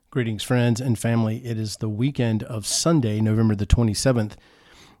Greetings, friends and family. It is the weekend of Sunday, November the 27th,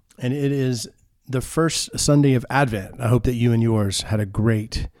 and it is the first Sunday of Advent. I hope that you and yours had a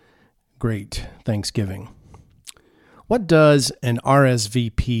great Thanksgiving. What does an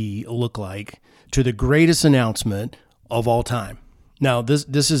RSVP look like to the greatest announcement of all time? Now,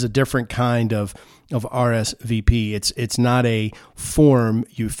 this is a different kind of RSVP. It's not a form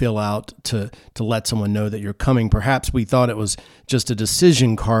you fill out to let someone know that you're coming. Perhaps we thought it was just a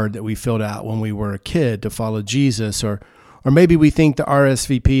decision card that we filled out when we were a kid to follow Jesus, or maybe we think the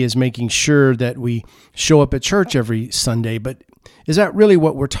RSVP is making sure that we show up at church every Sunday. But is that really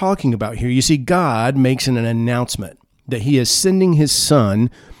what we're talking about here? You see, God makes an announcement that he is sending his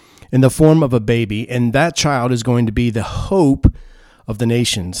son in the form of a baby, and that child is going to be the hope of the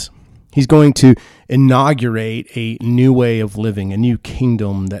nations. He's going to inaugurate a new way of living, a new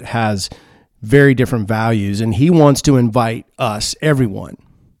kingdom that has very different values, and he wants to invite us, everyone,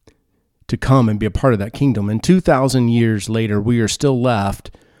 to come and be a part of that kingdom. And 2,000 years later, we are still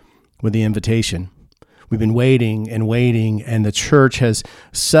left with the invitation. We've been waiting, and the church has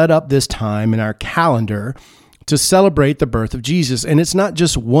set up this time in our calendar to celebrate the birth of Jesus. And it's not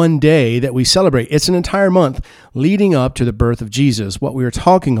just one day that we celebrate. It's an entire month leading up to the birth of Jesus. What we are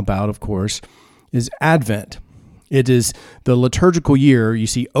talking about, of course, is Advent. It is the liturgical year, you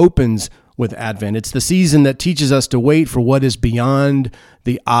see, opens with Advent. It's the season that teaches us to wait for what is beyond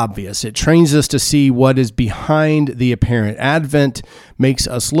the obvious. It trains us to see what is behind the apparent. Advent makes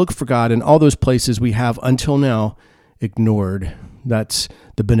us look for God in all those places we have until now ignored. That's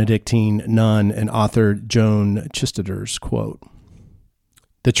the Benedictine nun and author Joan Chittister's quote.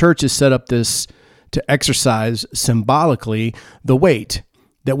 The church has set up this to exercise symbolically the wait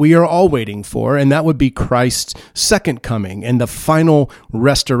that we are all waiting for, and that would be Christ's second coming and the final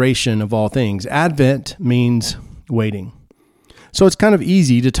restoration of all things. Advent means waiting. So it's kind of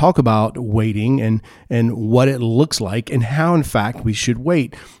easy to talk about waiting and what it looks like and how, in fact, we should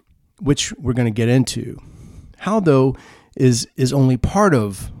wait, which we're going to get into. How, though, is only part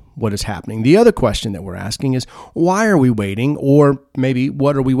of what is happening. The other question that we're asking is, why are we waiting? Or maybe,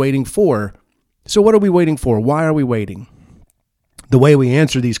 what are we waiting for? So what are we waiting for? Why are we waiting? The way we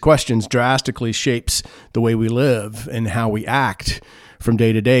answer these questions drastically shapes the way we live and how we act from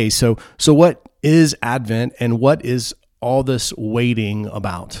day to day. So what is Advent, and what is all this waiting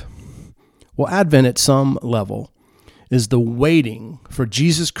about? Well, Advent at some level is the waiting for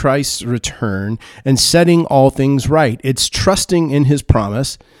Jesus Christ's return and setting all things right. It's trusting in his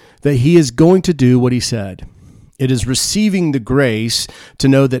promise that he is going to do what he said. It is receiving the grace to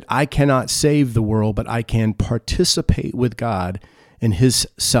know that I cannot save the world, but I can participate with God in his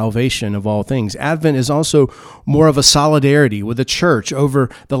salvation of all things. Advent is also more of a solidarity with the church over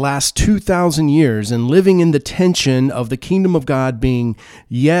the last 2,000 years and living in the tension of the kingdom of God being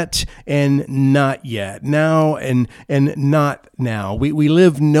yet and not yet, now and not now. We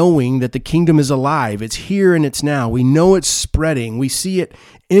live knowing that the kingdom is alive. It's here and it's now. We know it's spreading. We see it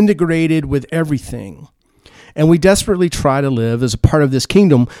integrated with everything. And we desperately try to live as a part of this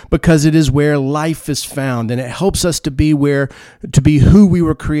kingdom because it is where life is found, and it helps us to be who we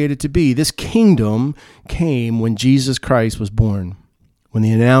were created to be. This kingdom came when Jesus Christ was born, when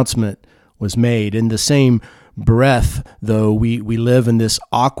the announcement was made. In the same breath, though, we live in this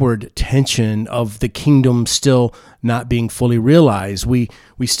awkward tension of the kingdom still not being fully realized. We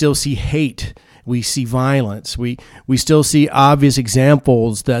still see hate. We see violence. We still see obvious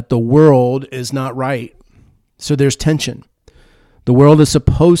examples that the world is not right. So there's tension. The world is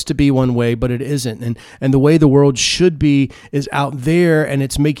supposed to be one way, but it isn't. And the way the world should be is out there, and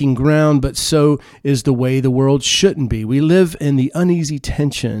it's making ground, but so is the way the world shouldn't be. We live in the uneasy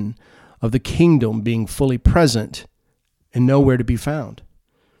tension of the kingdom being fully present and nowhere to be found.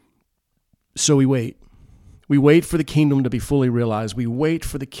 So we wait. We wait for the kingdom to be fully realized. We wait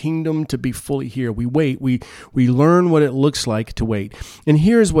for the kingdom to be fully here. We wait. We learn what it looks like to wait. And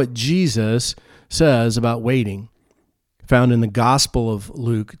here's what Jesus says about waiting, found in the Gospel of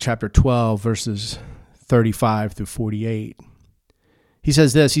Luke, chapter 12, verses 35 through 48. He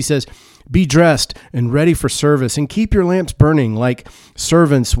says this, he says, "Be dressed and ready for service, and keep your lamps burning like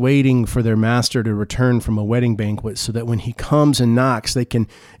servants waiting for their master to return from a wedding banquet, so that when he comes and knocks, they can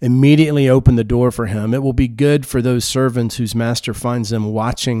immediately open the door for him. It will be good for those servants whose master finds them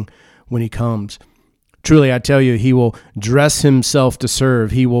watching when he comes. Truly, I tell you, he will dress himself to serve.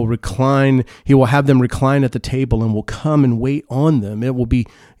 He will have them recline at the table and will come and wait on them. It will be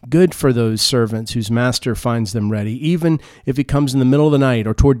good for those servants whose master finds them ready, even if he comes in the middle of the night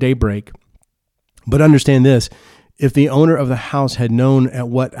or toward daybreak. But understand this, If the owner of the house had known at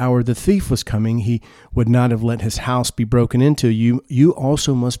what hour the thief was coming, he would not have let his house be broken into. You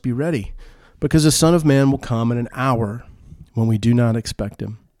also must be ready, because the Son of Man will come in an hour when we do not expect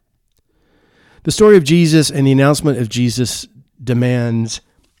him. The story of Jesus and the announcement of Jesus demands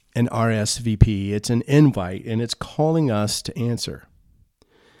an RSVP. It's an invite, and it's calling us to answer.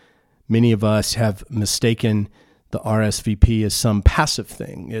 Many of us have mistaken the RSVP as some passive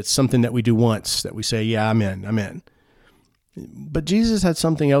thing. It's something that we do once, that we say, yeah, I'm in. But Jesus had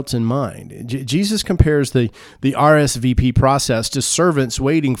something else in mind. Jesus compares the RSVP process to servants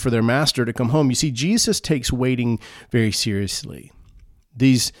waiting for their master to come home. You see, Jesus takes waiting very seriously.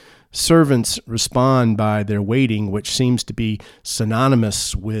 These servants respond by their waiting, which seems to be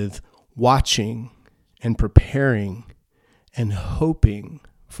synonymous with watching and preparing and hoping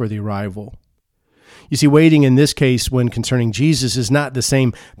for the arrival. You see, waiting in this case, when concerning Jesus, is not the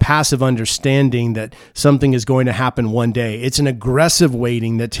same passive understanding that something is going to happen one day. It's an aggressive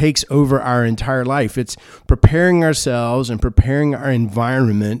waiting that takes over our entire life. It's preparing ourselves and preparing our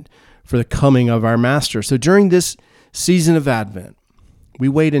environment for the coming of our Master. So during this season of Advent, we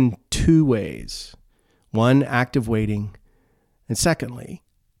wait in two ways. One, active waiting, and secondly,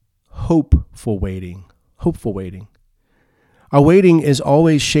 hopeful waiting. Hopeful waiting. Our waiting is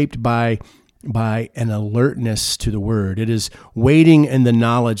always shaped by an alertness to the word. It is waiting in the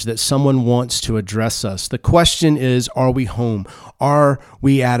knowledge that someone wants to address us. The question is, are we home? Are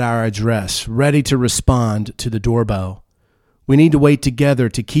we at our address, ready to respond to the doorbell? We need to wait together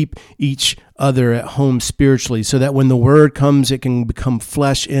to keep each other at home spiritually so that when the word comes, it can become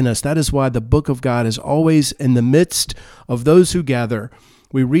flesh in us. That is why the book of God is always in the midst of those who gather.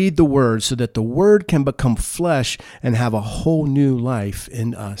 We read the word so that the word can become flesh and have a whole new life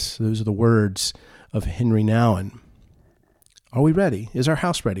in us. Those are the words of Henry Nouwen. Are we ready? Is our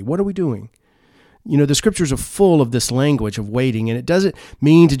house ready? What are we doing? You know, the scriptures are full of this language of waiting, and it doesn't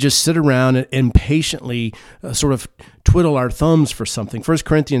mean to just sit around and impatiently sort of twiddle our thumbs for something. 1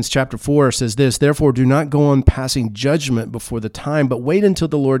 Corinthians chapter 4 says this, "Therefore do not go on passing judgment before the time, but wait until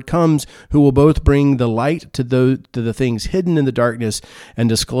the Lord comes, who will both bring the light to the things hidden in the darkness and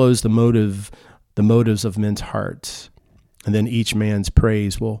disclose the motives of men's hearts." And then each man's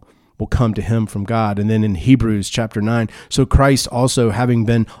praise will come to him from God. And then in Hebrews chapter 9, "So Christ also, having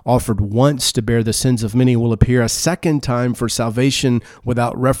been offered once to bear the sins of many, will appear a second time for salvation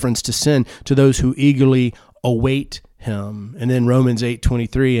without reference to sin to those who eagerly await him." And then Romans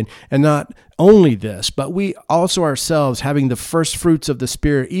 8:23, and not only this, but we also ourselves, having the first fruits of the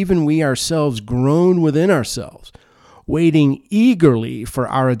Spirit, even we ourselves groan within ourselves, waiting eagerly for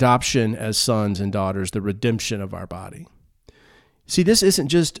our adoption as sons and daughters, the redemption of our body. See, this isn't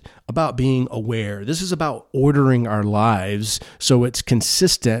just about being aware. This is about ordering our lives so it's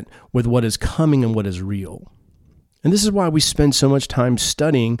consistent with what is coming and what is real. And this is why we spend so much time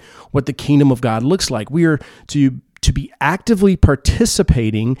studying what the kingdom of God looks like. We are to be actively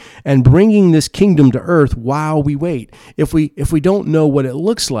participating and bringing this kingdom to earth while we wait. If we don't know what it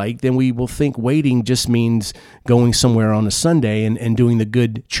looks like, then we will think waiting just means going somewhere on a Sunday and doing the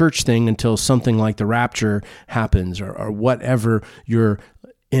good church thing until something like the rapture happens or whatever your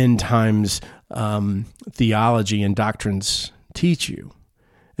end times theology and doctrines teach you.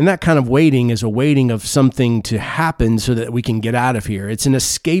 And that kind of waiting is a waiting of something to happen so that we can get out of here. It's an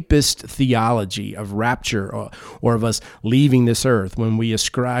escapist theology of rapture or of us leaving this earth. When we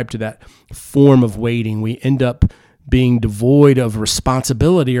ascribe to that form of waiting, we end up being devoid of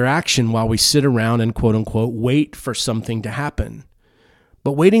responsibility or action while we sit around and quote unquote wait for something to happen.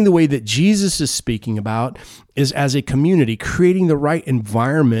 But waiting the way that Jesus is speaking about is as a community, creating the right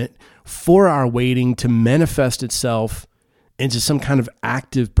environment for our waiting to manifest itself into some kind of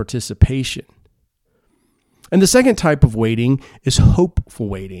active participation. And the second type of waiting is hopeful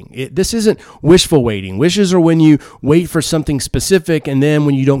waiting. This isn't wishful waiting. Wishes are when you wait for something specific and then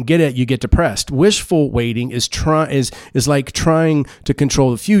when you don't get it, you get depressed. Wishful waiting is like trying to control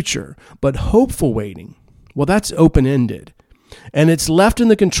the future. But hopeful waiting, well, that's open-ended. And it's left in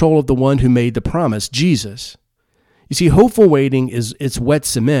the control of the one who made the promise, Jesus. You see, hopeful waiting it's wet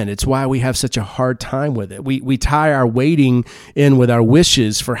cement. It's why we have such a hard time with it. We tie our waiting in with our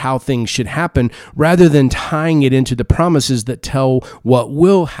wishes for how things should happen rather than tying it into the promises that tell what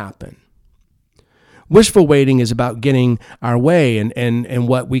will happen. Wishful waiting is about getting our way and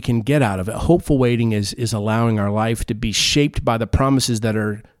what we can get out of it. Hopeful waiting is allowing our life to be shaped by the promises that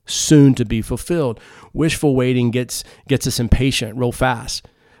are soon to be fulfilled. Wishful waiting gets us impatient real fast.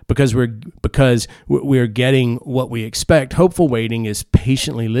 Because we're getting what we expect. Hopeful waiting is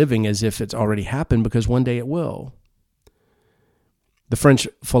patiently living as if it's already happened because one day it will. The French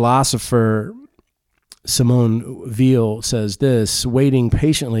philosopher Simone Weil says this: waiting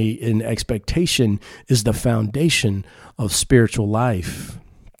patiently in expectation is the foundation of spiritual life.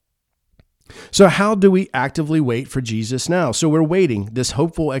 So how do we actively wait for Jesus now? So we're waiting, this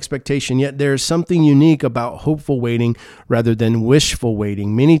hopeful expectation, yet there's something unique about hopeful waiting rather than wishful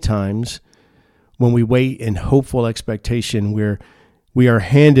waiting. Many times when we wait in hopeful expectation, we are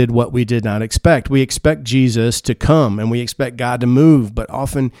handed what we did not expect. We expect Jesus to come and we expect God to move, but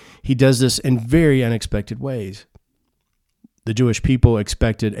often he does this in very unexpected ways. The Jewish people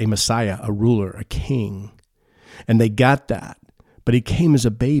expected a Messiah, a ruler, a king, and they got that, but he came as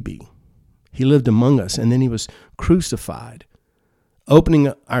a baby. He lived among us, and then he was crucified.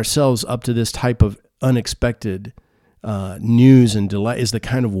 Opening ourselves up to this type of unexpected news and delight is the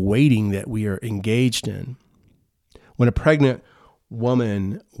kind of waiting that we are engaged in. When a pregnant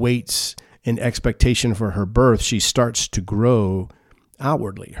woman waits in expectation for her birth, she starts to grow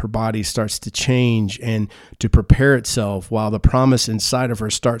outwardly. Her body starts to change and to prepare itself, while the promise inside of her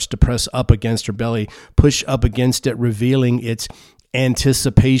starts to press up against her belly, push up against it, revealing its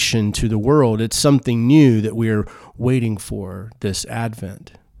anticipation to the world. It's something new that we are waiting for this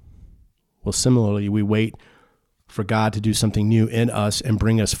Advent. Well, similarly, we wait for God to do something new in us and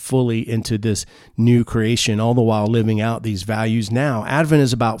bring us fully into this new creation, all the while living out these values now. Advent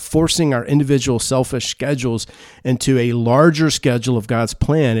is about forcing our individual selfish schedules into a larger schedule of God's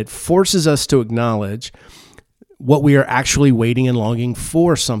plan. It forces us to acknowledge what we are actually waiting and longing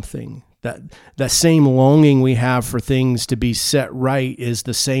for something. That same longing we have for things to be set right is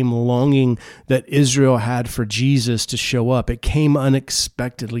the same longing that Israel had for Jesus to show up. It came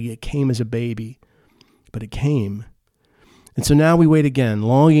unexpectedly. It came as a baby, but it came. And so now we wait again,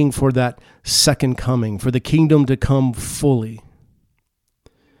 longing for that second coming, for the kingdom to come fully.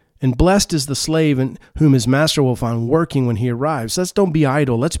 And blessed is the slave in whom his master will find working when he arrives. Let's don't be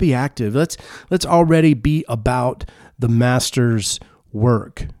idle. Let's be active. Let's already be about the master's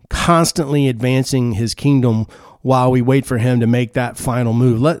work, constantly advancing his kingdom while we wait for him to make that final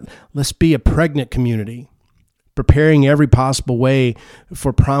move. Let's be a pregnant community, preparing every possible way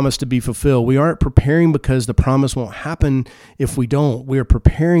for promise to be fulfilled. We aren't preparing because the promise won't happen if we don't. We are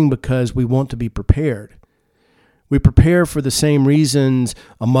preparing because we want to be prepared. We prepare for the same reasons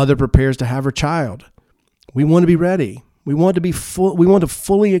a mother prepares to have her child. We want to be ready. We want to be full. We want to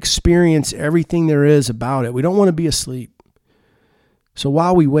fully experience everything there is about it. We don't want to be asleep. So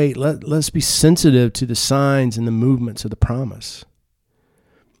while we wait, let's be sensitive to the signs and the movements of the promise.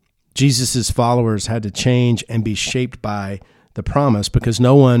 Jesus' followers had to change and be shaped by the promise because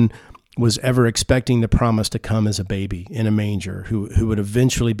no one was ever expecting the promise to come as a baby in a manger who would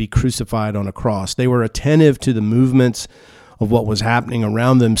eventually be crucified on a cross. They were attentive to the movements of what was happening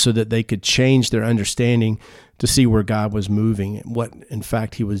around them so that they could change their understanding to see where God was moving and what, in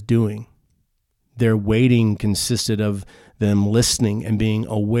fact, he was doing. Their waiting consisted of them listening and being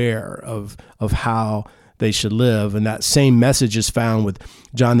aware of how they should live. And that same message is found with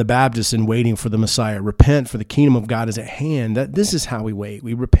John the Baptist in waiting for the Messiah. Repent, for the kingdom of God is at hand. This is how we wait.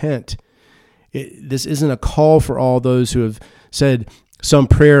 We repent. This isn't a call for all those who have said some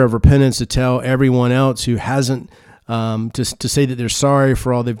prayer of repentance to tell everyone else who hasn't to say that they're sorry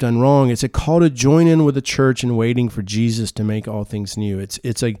for all they've done wrong. It's a call to join in with the church in waiting for Jesus to make all things new.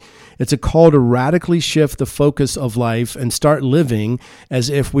 It's a call to radically shift the focus of life and start living as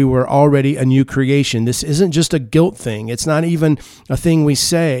if we were already a new creation. This isn't just a guilt thing. It's not even a thing we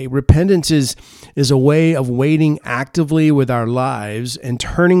say. Repentance is a way of waiting actively with our lives and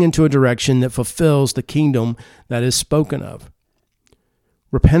turning into a direction that fulfills the kingdom that is spoken of.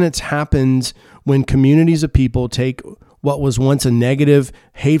 Repentance happens when communities of people take what was once a negative,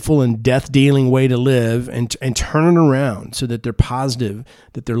 hateful, and death-dealing way to live and turn it around so that they're positive,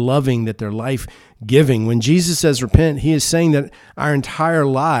 that they're loving, that they're life-giving. When Jesus says repent, he is saying that our entire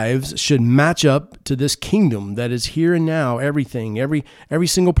lives should match up to this kingdom that is here and now, everything, every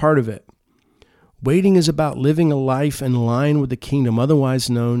single part of it. Waiting is about living a life in line with the kingdom, otherwise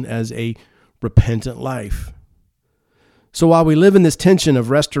known as a repentant life. So while we live in this tension of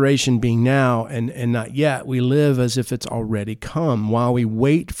restoration being now and not yet, we live as if it's already come while we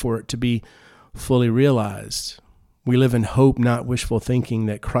wait for it to be fully realized. We live in hope, not wishful thinking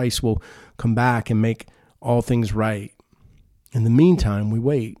that Christ will come back and make all things right. In the meantime, we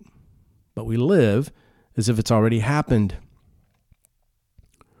wait, but we live as if it's already happened.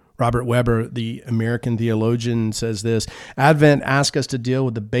 Robert Weber, the American theologian, says this: Advent asks us to deal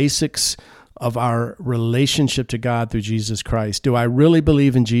with the basics of our relationship to God through Jesus Christ. Do I really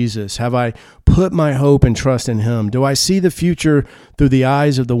believe in Jesus? Have I put my hope and trust in him? Do I see the future through the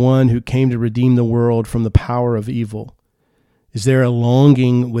eyes of the one who came to redeem the world from the power of evil? Is there a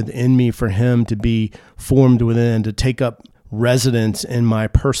longing within me for him to be formed within, to take up residence in my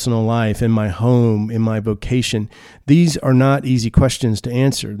personal life, in my home, in my vocation? These are not easy questions to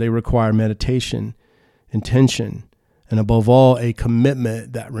answer. They require meditation, intention, and above all, a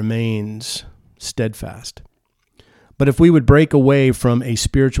commitment that remains steadfast. But if we would break away from a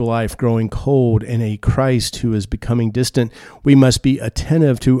spiritual life growing cold and a Christ who is becoming distant, we must be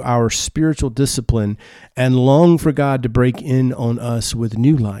attentive to our spiritual discipline and long for God to break in on us with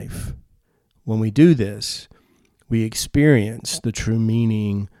new life. When we do this, we experience the true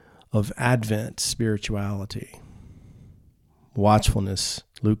meaning of Advent spirituality. Watchfulness,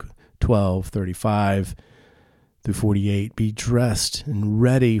 Luke 12:35 through 48. Be dressed and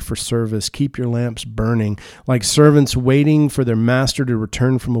ready for service. Keep your lamps burning, like servants waiting for their master to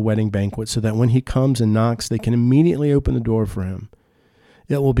return from a wedding banquet, so that when he comes and knocks, they can immediately open the door for him.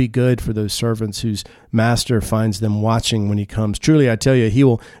 It will be good for those servants whose master finds them watching when he comes. Truly, I tell you, he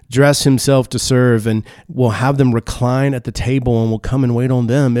will dress himself to serve and will have them recline at the table and will come and wait on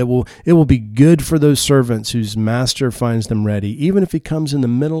them. It will be good for those servants whose master finds them ready, even if he comes in the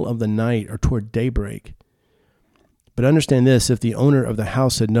middle of the night or toward daybreak. But understand this, if the owner of the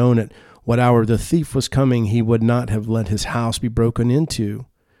house had known at what hour the thief was coming, he would not have let his house be broken into.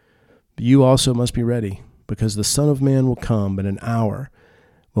 But you also must be ready, because the Son of Man will come at an hour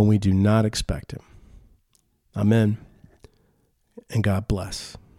when we do not expect him. Amen, and God bless.